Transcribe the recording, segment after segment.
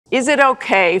Is it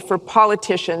okay for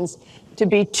politicians to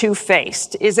be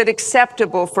two-faced? Is it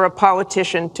acceptable for a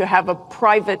politician to have a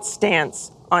private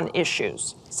stance on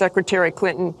issues? Secretary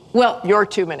Clinton, well, your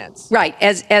 2 minutes. Right.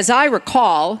 As I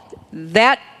recall,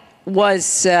 that was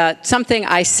something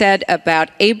I said about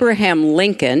Abraham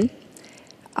Lincoln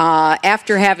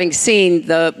after having seen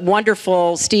the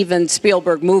wonderful Steven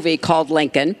Spielberg movie called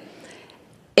Lincoln.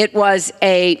 It was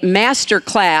a master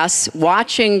class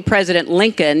watching President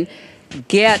Lincoln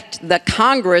get the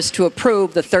Congress to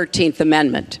approve the 13th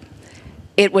Amendment.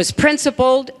 It was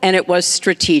principled and it was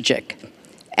strategic.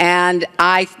 And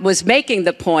I was making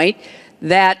the point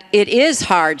that it is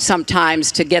hard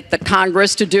sometimes to get the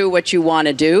Congress to do what you want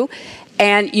to do,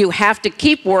 and you have to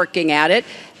keep working at it.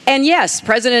 And yes,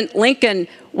 President Lincoln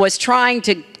was trying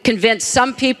to convince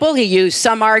some people. He used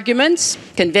some arguments.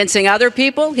 Convincing other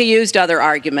people, he used other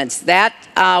arguments. That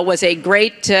was a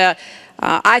great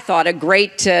I thought, a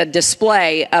great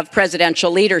display of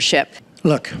presidential leadership.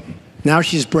 Look, now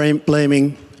she's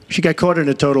blaming, she got caught in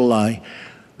a total lie.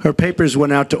 Her papers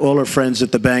went out to all her friends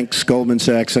at the banks, Goldman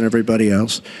Sachs and everybody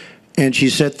else, and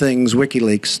she said things,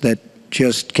 WikiLeaks, that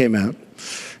just came out.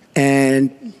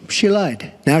 And she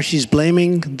lied. Now she's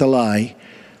blaming the lie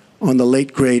on the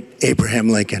late, great Abraham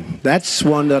Lincoln. That's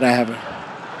one that I haven't.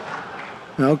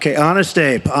 Okay, Honest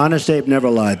Abe. Honest Abe never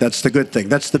lied. That's the good thing.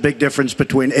 That's the big difference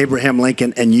between Abraham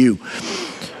Lincoln and you.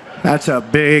 That's a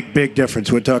big, big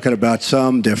difference. We're talking about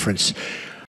some difference.